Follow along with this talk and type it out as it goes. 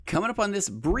Coming up on this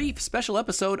brief special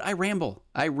episode, I ramble,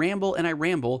 and I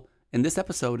ramble, and this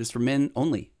episode is for men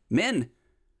only. Men,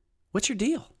 what's your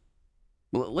deal?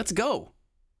 Well, let's go.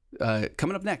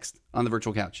 Coming up next on the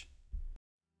Virtual Couch.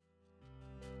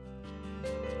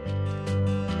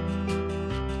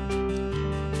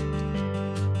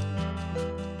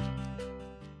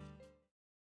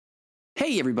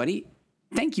 Hey, everybody.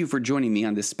 Thank you for joining me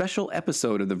on this special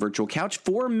episode of the Virtual Couch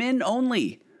for men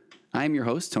only. I'm your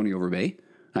host, Tony Overbay.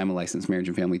 I'm a licensed marriage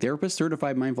and family therapist,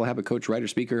 certified mindful habit coach, writer,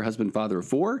 speaker, husband, father of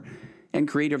four, and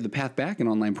creator of the Path Back, an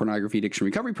online pornography addiction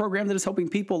recovery program that is helping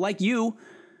people like you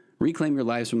reclaim your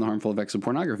lives from the harmful effects of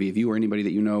pornography. If you or anybody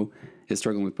that you know is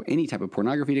struggling with any type of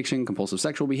pornography addiction, compulsive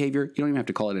sexual behavior, you don't even have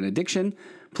to call it an addiction.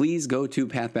 Please go to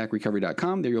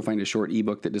pathbackrecovery.com. There you'll find a short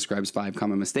ebook that describes 5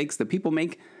 common mistakes that people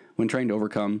make when trying to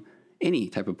overcome any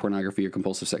type of pornography or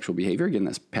compulsive sexual behavior. Again,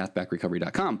 that's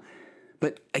pathbackrecovery.com.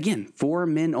 But again, for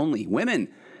men only. Women,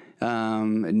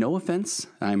 no offense.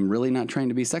 I'm really not trying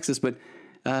to be sexist, but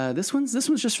this one's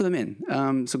just for the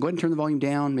men. So go ahead and turn the volume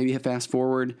down, maybe hit fast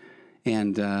forward,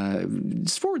 and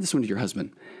just forward this one to your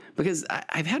husband. Because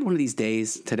I've had one of these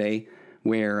days today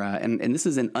where, and this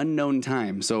is an unknown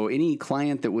time, so any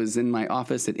client that was in my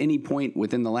office at any point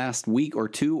within the last week or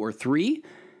 2 or 3,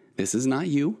 this is not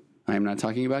you. I am not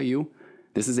talking about you.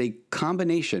 This is a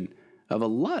combination of a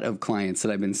lot of clients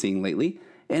that I've been seeing lately,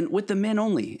 and with the men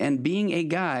only. And being a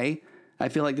guy, I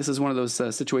feel like this is one of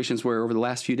those situations where over the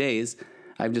last few days,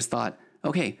 I've just thought,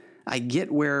 okay, I get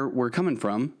where we're coming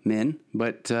from, men,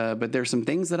 but there's some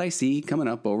things that I see coming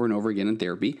up over and over again in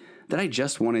therapy that I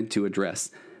just wanted to address.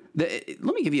 Let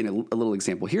me give you a little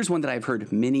example. Here's one that I've heard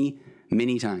many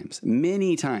times,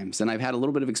 and I've had a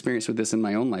little bit of experience with this in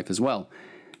my own life as well.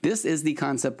 This is the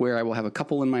concept where I will have a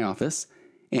couple in my office,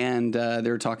 and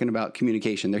they're talking about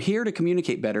communication. They're here to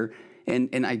communicate better,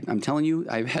 and I'm telling you,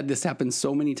 I've had this happen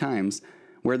so many times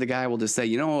where the guy will just say,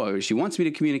 she wants me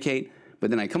to communicate, but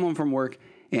then I come home from work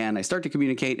and I start to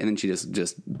communicate, and then she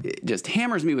just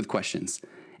hammers me with questions.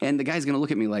 And the guy's going to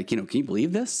look at me like, can you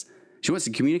believe this? She wants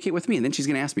to communicate with me, and then she's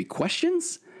going to ask me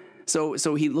questions? So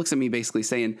he looks at me basically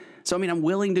saying, I'm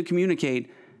willing to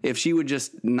communicate if she would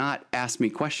just not ask me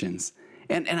questions.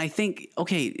 And I think,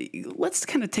 okay, let's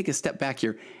kind of take a step back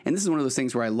here. And this is one of those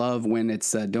things where I love when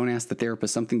it's don't ask the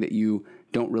therapist something that you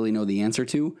don't really know the answer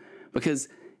to. Because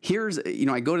here's,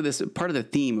 I go to this, part of the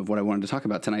theme of what I wanted to talk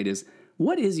about tonight is,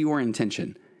 what is your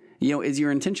intention? Is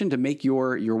your intention to make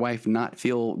your wife not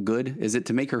feel good? Is it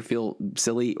to make her feel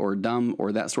silly or dumb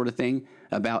or that sort of thing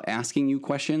about asking you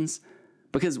questions?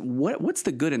 Because what's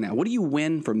the good in that? What do you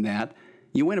win from that?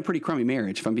 You win a pretty crummy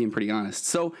marriage, if I'm being pretty honest.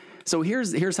 So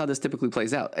here's how this typically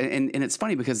plays out. And it's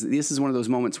funny because this is one of those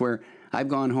moments where I've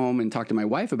gone home and talked to my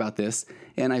wife about this,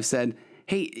 and I've said,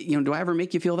 hey, do I ever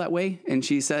make you feel that way? And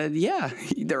she said, yeah,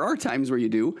 there are times where you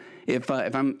do. If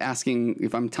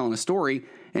I'm telling a story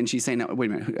and she's saying, no,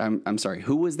 wait a minute, I'm sorry,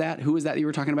 who was that? Who was that you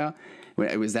were talking about?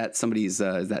 Was that somebody's,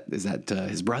 is that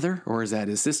his brother or is that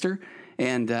his sister?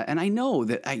 And I know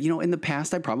that, in the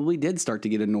past, I probably did start to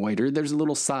get annoyed, or there's a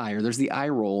little sigh, or there's the eye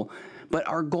roll. But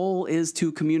our goal is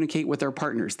to communicate with our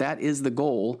partners. That is the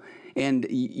goal. And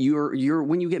you're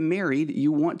when you get married,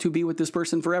 you want to be with this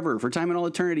person forever, for time and all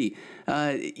eternity.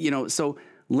 So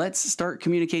let's start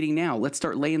communicating now. Let's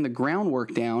start laying the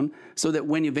groundwork down so that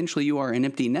when eventually you are an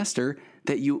empty nester,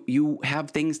 that you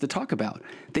have things to talk about,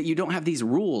 that you don't have these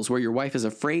rules where your wife is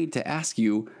afraid to ask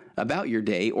you about your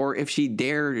day, or if she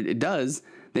does,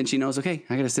 then she knows, okay,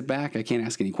 I got to sit back. I can't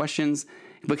ask any questions,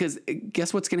 because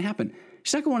guess what's going to happen?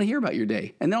 She's not going to want to hear about your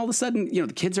day. And then all of a sudden,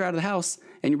 the kids are out of the house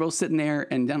and you're both sitting there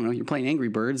and I don't know, you're playing Angry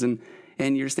Birds and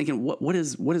you're just thinking, what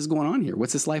is going on here?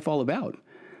 What's this life all about?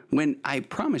 When I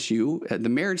promise you, the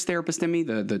marriage therapist in me,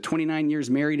 the 29 years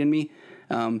married in me,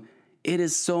 it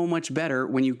is so much better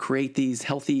when you create these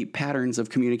healthy patterns of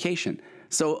communication.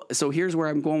 So here's where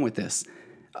I'm going with this.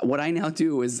 What I now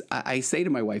do is I say to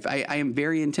my wife, I am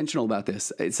very intentional about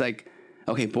this. It's like,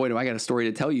 okay, boy, do I got a story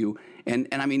to tell you. And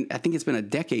I mean, I think it's been a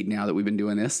decade now that we've been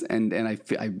doing this. And I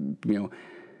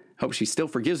hope she still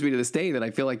forgives me to this day that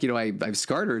I feel like, I've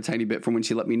scarred her a tiny bit from when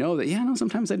she let me know that,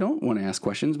 sometimes I don't want to ask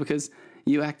questions because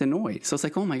you act annoyed. So it's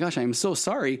like, oh my gosh, I'm so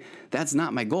sorry. That's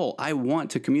not my goal. I want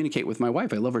to communicate with my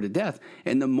wife. I love her to death.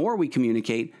 And the more we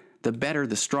communicate, the better,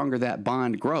 the stronger that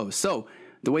bond grows. So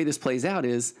the way this plays out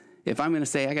is, if I'm going to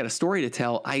say I got a story to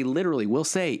tell, I literally will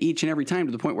say each and every time,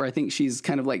 to the point where I think she's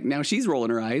kind of like, now she's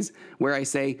rolling her eyes, where I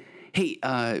say, hey,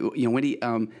 Wendy,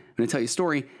 I'm going to tell you a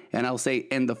story, and I'll say,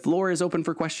 and the floor is open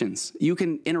for questions. You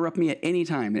can interrupt me at any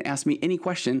time and ask me any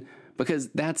question, because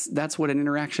that's what an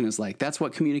interaction is like. That's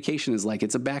what communication is like.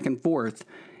 It's a back and forth.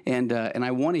 and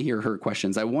I want to hear her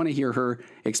questions. I want to hear her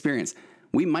experience.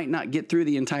 We might not get through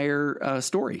the entire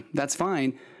story. That's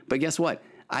fine. But guess what?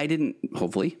 I didn't,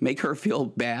 hopefully, make her feel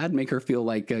bad, make her feel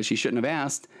like she shouldn't have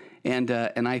asked. And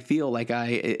I feel like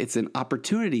it's an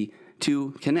opportunity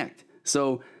to connect.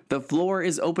 So the floor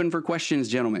is open for questions,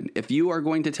 gentlemen. If you are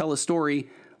going to tell a story,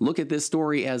 look at this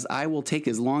story as I will take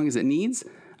as long as it needs.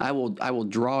 I will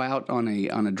draw out on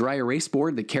a dry erase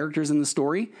board the characters in the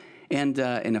story. And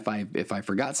if I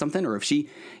forgot something, or if she,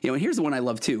 and here's the one I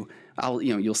love too.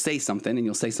 You'll say something, and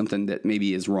you'll say something that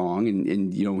maybe is wrong,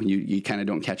 and you kind of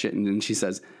don't catch it, and then she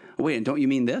says, oh, "Wait, don't you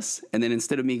mean this?" And then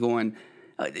instead of me going,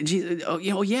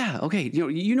 yeah, okay,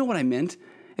 you know what I meant.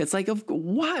 It's like,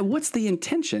 why? What's the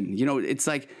intention? It's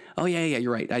like, oh yeah,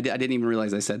 you're right. I didn't even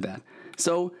realize I said that.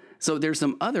 So there's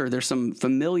some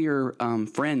familiar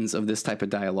friends of this type of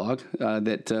dialogue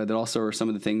that also are some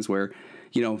of the things where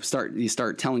your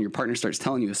partner starts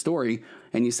telling you a story,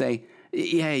 and you say,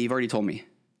 yeah, you've already told me.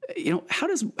 How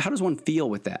does one feel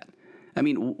with that? I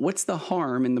mean, what's the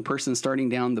harm in the person starting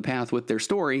down the path with their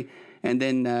story, and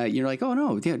then you're like, oh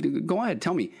no, yeah, go ahead,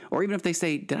 tell me. Or even if they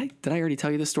say, did I already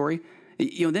tell you this story?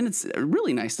 Then it's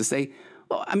really nice to say,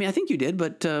 well, I mean, I think you did,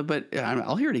 but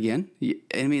I'll hear it again.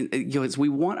 I mean, we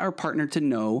want our partner to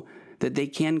know that they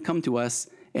can come to us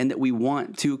and that we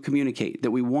want to communicate,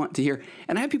 that we want to hear.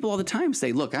 And I have people all the time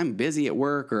say, look, I'm busy at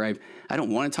work, or I don't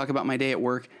want to talk about my day at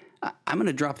work. I'm going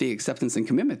to drop the acceptance and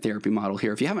commitment therapy model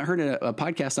here. If you haven't heard a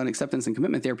podcast on acceptance and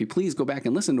commitment therapy, please go back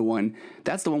and listen to one.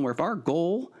 That's the one where if our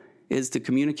goal is to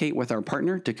communicate with our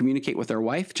partner, to communicate with our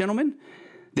wife, gentlemen,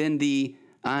 then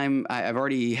I've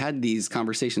already had these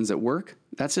conversations at work.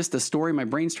 That's just the story my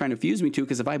brain's trying to fuse me to,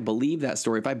 because if I believe that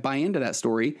story, if I buy into that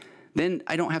story, then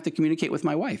I don't have to communicate with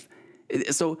my wife.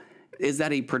 So is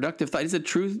that a productive thought? Is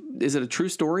it a true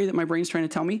story that my brain's trying to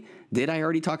tell me? Did I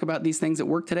already talk about these things at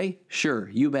work today? Sure,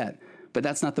 you bet. But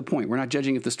that's not the point. We're not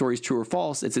judging if the story is true or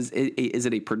false. Is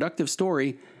it a productive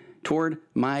story toward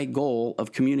my goal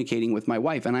of communicating with my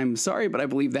wife? And I'm sorry, but I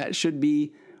believe that should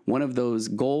be one of those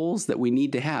goals that we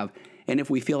need to have. And if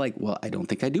we feel like, well, I don't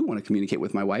think I do want to communicate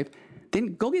with my wife,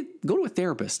 then go to a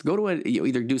therapist. Go to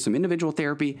either do some individual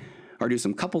therapy or do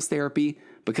some couples therapy,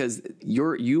 because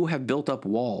you have built up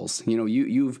walls.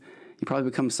 You've probably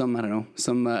become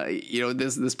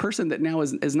this person that now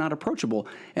is not approachable,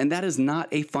 and that is not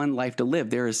a fun life to live.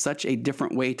 There is such a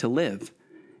different way to live.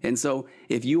 And so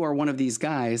if you are one of these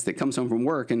guys that comes home from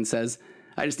work and says,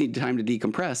 I just need time to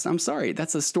decompress, I'm sorry,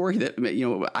 that's a story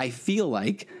that I feel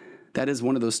like that is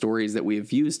one of those stories that we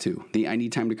have used to I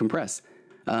need time to compress.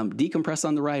 Decompress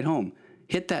on the ride home.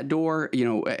 Hit that door.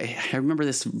 I remember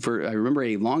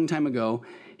a long time ago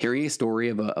hearing a story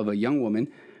of a young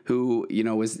woman who,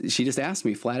 she just asked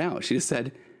me flat out. She just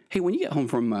said, "Hey, when you get home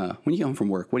from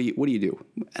work, what do you do?"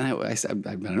 And I said,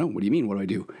 "I don't know. What do you mean? What do I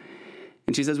do?"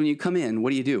 And she says, "When you come in, what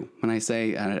do you do?" And I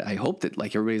say, "I hope that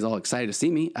everybody's all excited to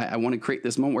see me. I want to create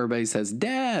this moment where everybody says,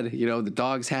 'Dad,' the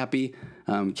dog's happy,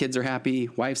 kids are happy,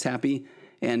 wife's happy."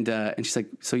 And she's like,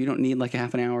 "So you don't need like a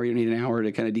half an hour? You don't need an hour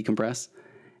to kind of decompress?"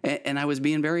 And I was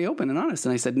being very open and honest.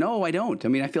 And I said, no, I don't. I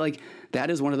mean, I feel like that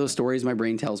is one of those stories my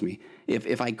brain tells me.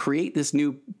 If I create this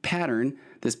new pattern,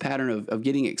 of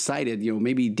getting excited,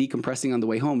 maybe decompressing on the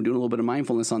way home, doing a little bit of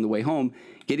mindfulness on the way home,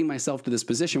 getting myself to this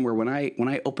position where when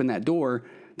I open that door,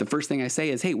 the first thing I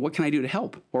say is, hey, what can I do to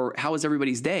help? Or how is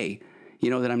everybody's day?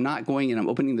 That I'm not going and I'm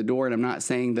opening the door and I'm not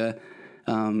saying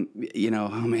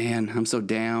oh man, I'm so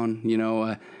down.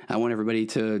 I want everybody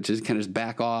to just kind of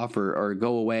back off or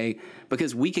go away,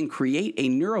 because we can create a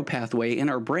neural pathway in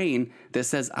our brain that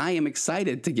says, I am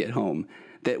excited to get home.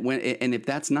 And if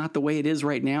that's not the way it is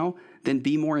right now, then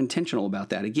be more intentional about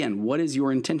that. Again, what is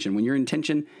your intention? When your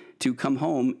intention to come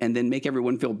home and then make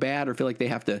everyone feel bad or feel like they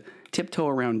have to tiptoe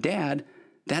around dad,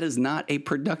 that is not a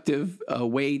productive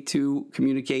way to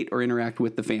communicate or interact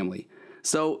with the family.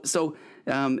 So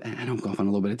I don't go off on a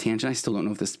little bit of tangent. I still don't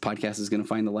know if this podcast is going to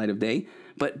find the light of day,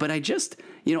 but I just,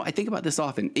 I think about this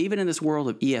often, even in this world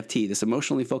of EFT, this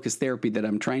emotionally focused therapy that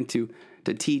I'm trying to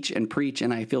teach and preach.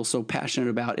 And I feel so passionate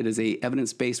about it as a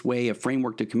evidence-based way, a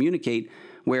framework to communicate,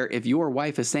 where if your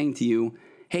wife is saying to you,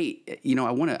 hey,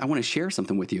 I want to share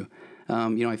something with you.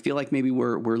 I feel like maybe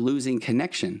we're losing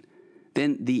connection.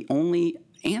 Then the only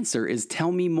answer is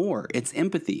tell me more. It's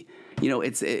empathy.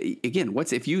 It's again,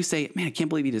 if you say, man, I can't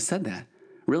believe you just said that.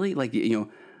 Really? Do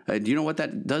you know what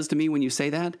that does to me when you say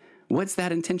that? What's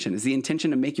that intention? Is the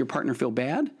intention to make your partner feel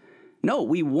bad? No,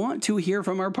 we want to hear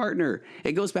from our partner.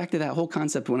 It goes back to that whole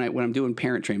concept when I'm doing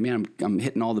parent training. Man, I'm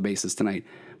hitting all the bases tonight.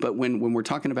 But when we're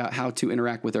talking about how to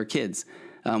interact with our kids,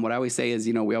 what I always say is,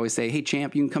 we always say, hey,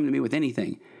 champ, you can come to me with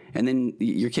anything. And then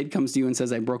your kid comes to you and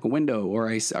says, I broke a window, or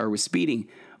I was speeding,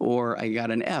 or I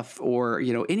got an F, or,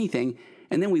 anything.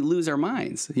 And then we lose our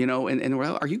minds, and we're,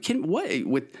 are you kidding? What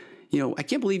with, I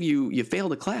can't believe you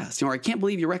failed a class, or I can't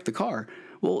believe you wrecked the car.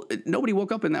 Well, nobody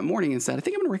woke up in that morning and said, I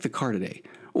think I'm going to wreck the car today.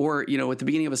 Or, at the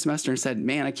beginning of a semester and said,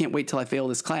 man, I can't wait till I fail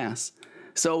this class.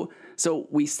 So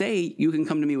we say you can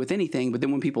come to me with anything, but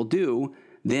then when people do,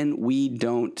 then we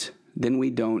don't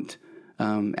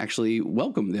actually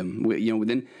welcome them.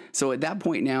 So at that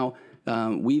point now,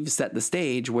 we've set the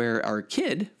stage where our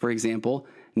kid, for example,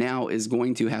 now is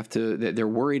going to have to, they're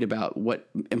worried about what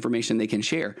information they can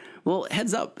share. Well,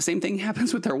 heads up, same thing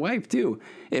happens with our wife too.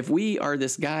 If we are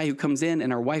this guy who comes in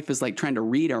and our wife is like trying to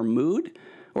read our mood,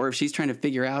 or if she's trying to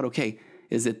figure out, okay,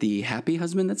 is it the happy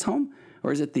husband that's home?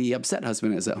 Or is it the upset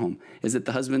husband that's at home? Is it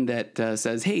the husband that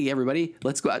says, hey, everybody,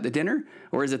 let's go out to dinner?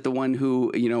 Or is it the one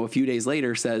who, a few days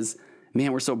later says,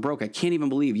 man, we're so broke. I can't even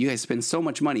believe you guys spend so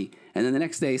much money. And then the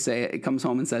next day it comes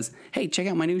home and says, hey, check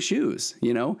out my new shoes.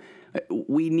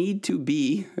 We need to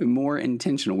be more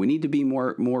intentional. We need to be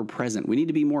more present. We need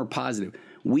to be more positive.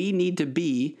 We need to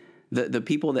be the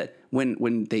people that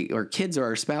when our kids or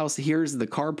our spouse hears the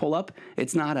car pull up,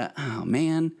 it's not a, oh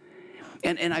man.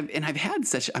 And I've had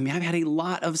I've had a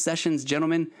lot of sessions,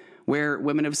 gentlemen, where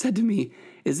women have said to me,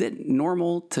 is it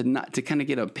normal to kind of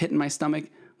get a pit in my stomach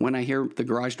when I hear the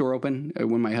garage door open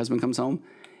when my husband comes home?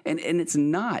 And it's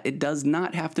not. It does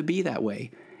not have to be that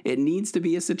way. It needs to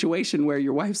be a situation where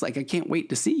your wife's like, I can't wait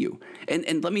to see you.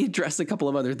 And let me address a couple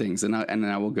of other things, and then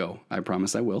I will go. I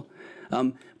promise I will.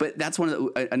 But that's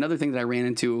another thing that I ran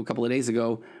into a couple of days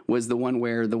ago was the one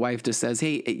where the wife just says,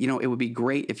 hey, it would be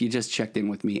great if you just checked in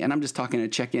with me. And I'm just talking to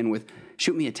check in with,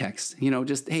 shoot me a text,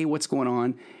 just, hey, what's going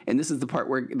on? And this is the part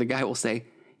where the guy will say,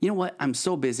 you know what? I'm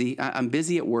so busy. I'm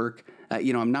busy at work.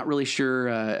 I'm not really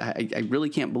sure. I really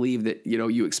can't believe that,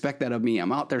 you expect that of me.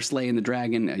 I'm out there slaying the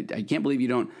dragon. I can't believe you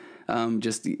don't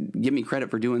just give me credit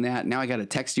for doing that. Now I got to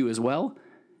text you as well.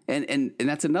 And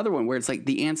that's another one where it's like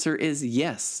the answer is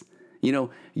yes.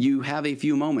 You have a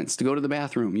few moments to go to the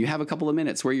bathroom. You have a couple of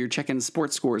minutes where you're checking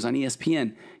sports scores on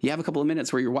ESPN. You have a couple of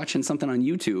minutes where you're watching something on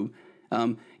YouTube.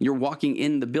 You're walking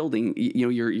in the building.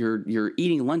 You're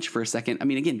eating lunch for a second. I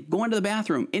mean, again, go into the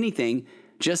bathroom, anything,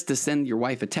 just to send your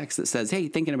wife a text that says, hey,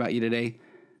 thinking about you today.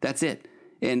 That's it.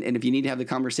 And if you need to have the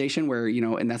conversation where,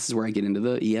 and that's where I get into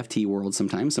the EFT world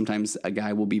sometimes. Sometimes a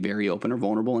guy will be very open or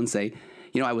vulnerable and say,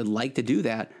 I would like to do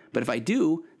that. But if I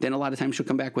do, then a lot of times she'll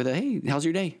come back with a, hey, how's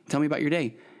your day? Tell me about your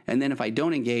day. And then if I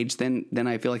don't engage, then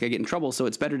I feel like I get in trouble. So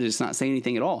it's better to just not say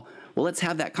anything at all. Well, let's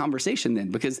have that conversation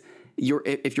then, because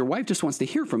if your wife just wants to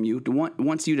hear from you,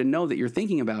 wants you to know that you're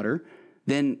thinking about her,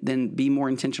 then be more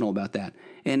intentional about that.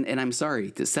 And I'm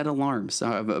sorry, to set alarms.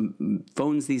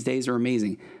 Phones these days are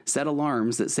amazing. Set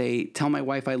alarms that say, tell my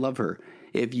wife I love her.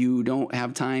 If you don't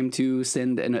have time to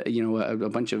send a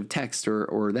bunch of text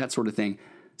or that sort of thing,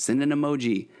 send an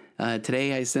emoji.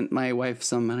 Today I sent my wife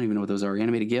some, I don't even know what those are,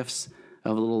 animated GIFs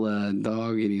of a little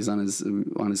dog, and he's on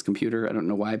his computer. I don't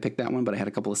know why I picked that one, but I had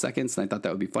a couple of seconds, and I thought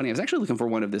that would be funny. I was actually looking for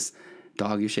one of this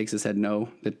dog who shakes his head no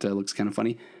that looks kind of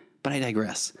funny, but I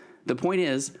digress. The point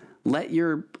is, let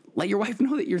your wife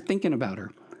know that you're thinking about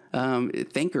her.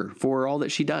 Thank her for all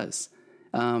that she does.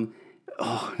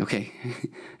 Okay.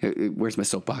 Where's my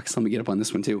soapbox? Let me get up on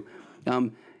this one too.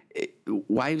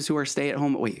 Wives who are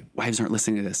stay-at-home. Wait, wives aren't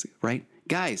listening to this, right?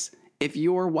 Guys, if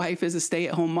your wife is a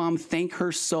stay-at-home mom, thank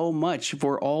her so much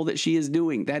for all that she is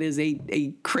doing. That is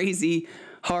a crazy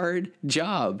hard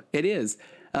job. It is.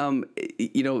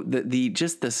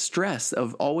 Just the stress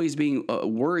of always being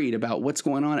worried about what's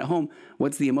going on at home.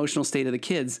 What's the emotional state of the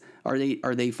kids? Are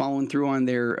they following through on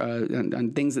their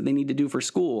on things that they need to do for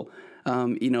school?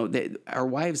 Our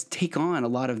wives take on a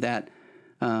lot of that,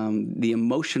 the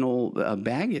emotional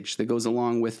baggage that goes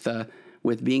along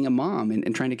with being a mom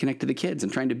and trying to connect to the kids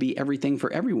and trying to be everything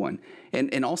for everyone.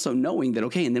 And also knowing that,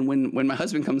 okay, and then when my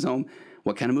husband comes home,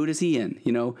 what kind of mood is he in?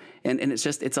 And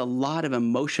it's a lot of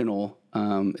emotional,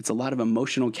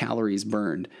 calories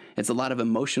burned. It's a lot of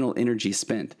emotional energy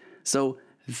spent. So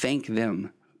thank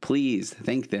them. Please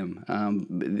thank them.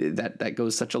 That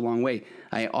goes such a long way.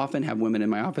 I often have women in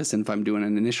my office, and if I'm doing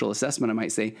an initial assessment, I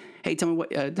might say, hey, tell me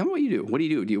what you do. What do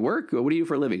you do? Do you work? What do you do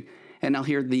for a living? And I'll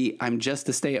hear I'm just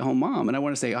a stay-at-home mom. And I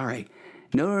want to say, all right,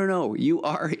 no. You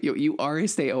are a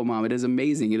stay-at-home mom. It is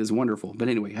amazing. It is wonderful. But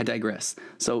anyway, I digress.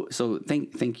 So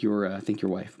thank your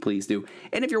wife, please do.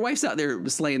 And if your wife's out there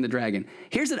slaying the dragon,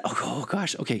 here's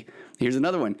here's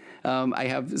another one. I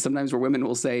have sometimes where women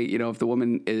will say, if the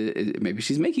woman maybe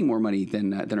she's making more money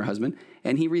than her husband,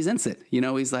 and he resents it.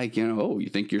 He's like, oh, you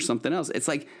think you're something else. It's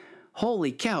like,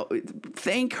 holy cow,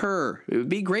 thank her.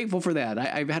 Be grateful for that.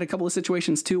 I've had a couple of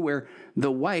situations too where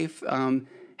the wife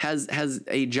has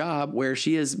a job where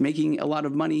she is making a lot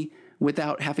of money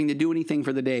without having to do anything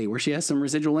for the day, where she has some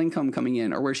residual income coming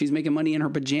in, or where she's making money in her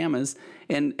pajamas.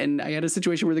 And I had a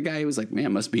situation where the guy was like,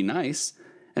 man, must be nice.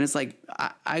 And it's like,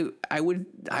 I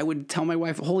would tell my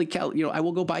wife, holy cow, I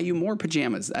will go buy you more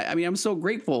pajamas. I mean, I'm so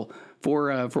grateful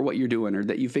for what you're doing, or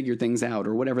that you figure things out,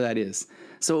 or whatever that is.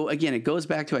 So again, it goes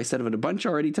back to, I said it a bunch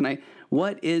already tonight.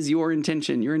 What is your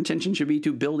intention? Your intention should be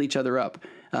to build each other up.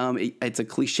 It's a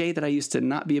cliche that I used to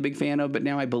not be a big fan of, but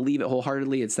now I believe it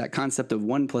wholeheartedly. It's that concept of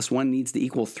 1 + 1 needs to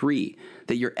equal 3,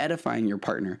 that you're edifying your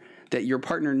partner, that your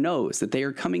partner knows that they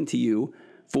are coming to you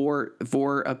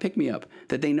for a pick-me-up,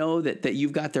 that they know that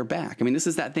you've got their back. I mean, this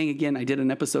is that thing, again, I did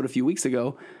an episode a few weeks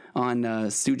ago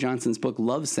on Sue Johnson's book,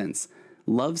 Love Sense.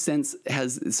 Love Sense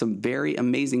has some very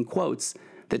amazing quotes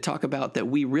that talk about that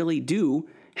we really do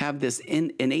have this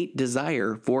innate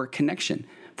desire for connection,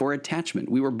 for attachment.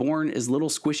 We were born as little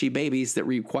squishy babies that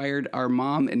required our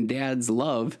mom and dad's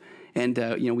love, and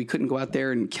we couldn't go out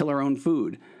there and kill our own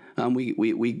food. We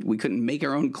couldn't make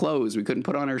our own clothes. We couldn't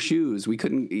put on our shoes. We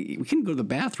couldn't go to the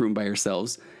bathroom by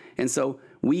ourselves. And so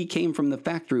we came from the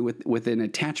factory with an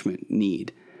attachment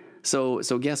need. So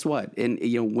guess what? And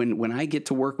when I get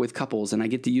to work with couples and I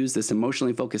get to use this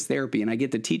emotionally focused therapy and I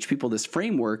get to teach people this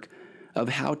framework of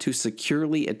how to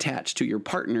securely attach to your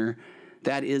partner,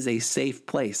 that is a safe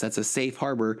place. That's a safe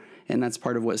harbor. And that's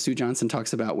part of what Sue Johnson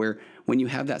talks about, where when you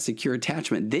have that secure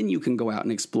attachment, then you can go out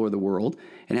and explore the world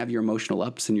and have your emotional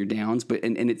ups and your downs. But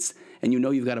and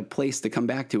you've got a place to come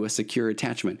back to, a secure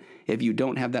attachment. If you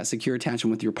don't have that secure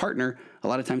attachment with your partner, a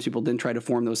lot of times people then try to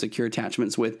form those secure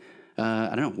attachments with,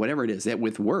 whatever it is,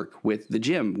 with work, with the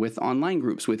gym, with online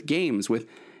groups, with games, with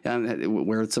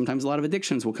where sometimes a lot of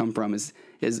addictions will come from, is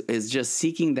just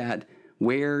seeking that.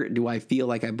 Where do I feel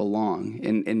like I belong?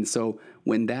 And so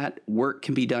when that work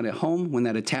can be done at home, when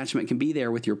that attachment can be there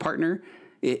with your partner,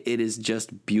 it is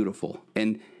just beautiful.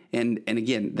 And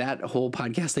again, that whole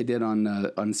podcast I did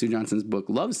on Sue Johnson's book,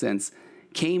 Love Sense,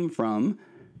 came from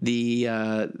the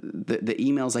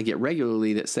emails I get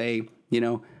regularly that say,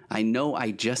 I know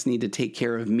I just need to take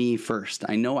care of me first.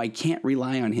 I know I can't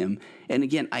rely on him. And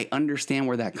again, I understand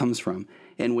where that comes from.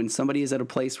 And when somebody is at a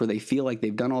place where they feel like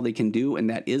they've done all they can do and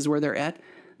that is where they're at,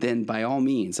 then by all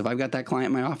means, if I've got that client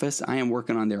in my office, I am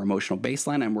working on their emotional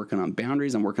baseline. I'm working on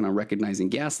boundaries. I'm working on recognizing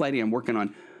gaslighting. I'm working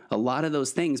on a lot of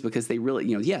those things because they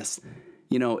really,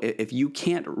 if you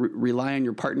can't rely on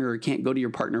your partner or can't go to your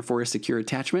partner for a secure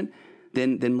attachment,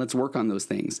 then let's work on those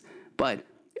things. But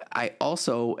I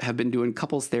also have been doing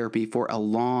couples therapy for a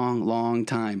long, long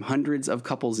time, hundreds of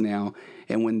couples now.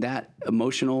 And when that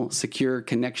emotional, secure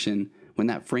connection, when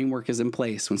that framework is in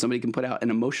place, when somebody can put out an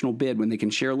emotional bid, when they can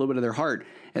share a little bit of their heart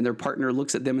and their partner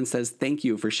looks at them and says, thank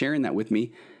you for sharing that with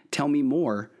me, tell me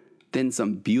more, then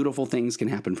some beautiful things can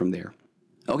happen from there.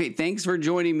 Okay, thanks for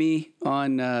joining me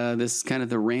on this kind of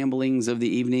the ramblings of the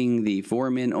evening, the For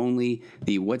Men Only,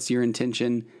 the What's Your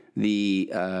Intention?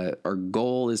 Our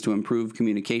goal is to improve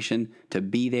communication, to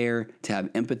be there, to have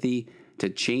empathy, to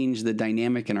change the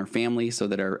dynamic in our family so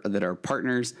that our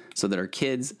partners, so that our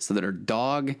kids, so that our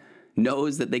dog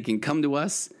knows that they can come to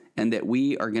us and that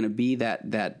we are going to be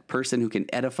that person who can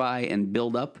edify and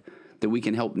build up, that we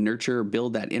can help nurture,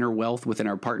 build that inner wealth within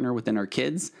our partner, within our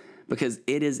kids, because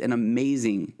it is an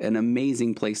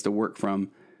amazing place to work from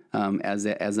as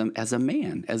a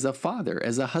man, as a father,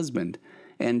 as a husband.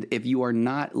 And if you are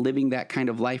not living that kind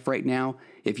of life right now,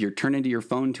 if you're turning to your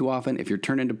phone too often, if you're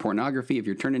turning to pornography, if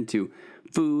you're turning to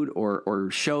food or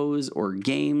shows or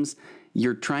games,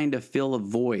 you're trying to fill a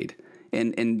void.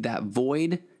 And that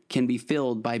void can be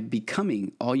filled by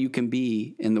becoming all you can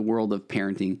be in the world of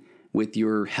parenting, with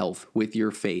your health, with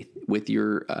your faith, with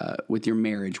your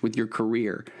marriage, with your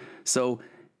career. So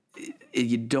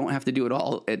you don't have to do it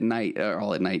all at night. You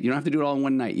don't have to do it all in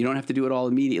one night. You don't have to do it all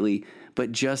immediately,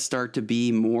 but just start to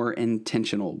be more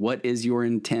intentional. What is your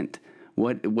intent?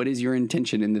 What is your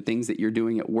intention in the things that you're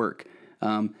doing at work?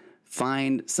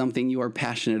 Find something you are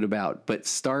passionate about, but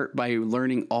start by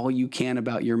learning all you can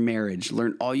about your marriage.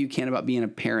 Learn all you can about being a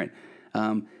parent.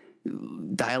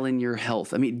 Dial in your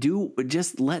health. I mean,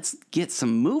 let's get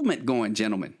some movement going,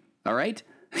 gentlemen. All right?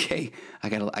 Okay, I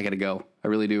gotta go. I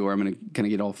really do, or I'm gonna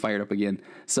get all fired up again.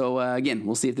 So again,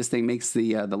 we'll see if this thing makes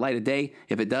the light of day.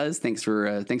 If it does, thanks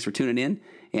for tuning in.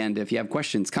 And if you have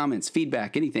questions, comments,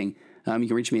 feedback, anything, you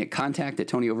can reach me at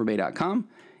contact@tonyoverbay.com.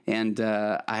 And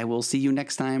I will see you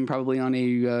next time, probably on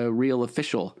a real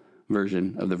official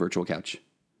version of the Virtual Couch.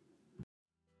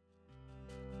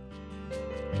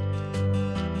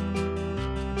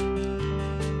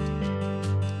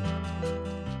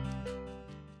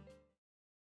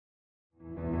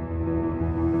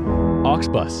 Talks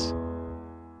Bus.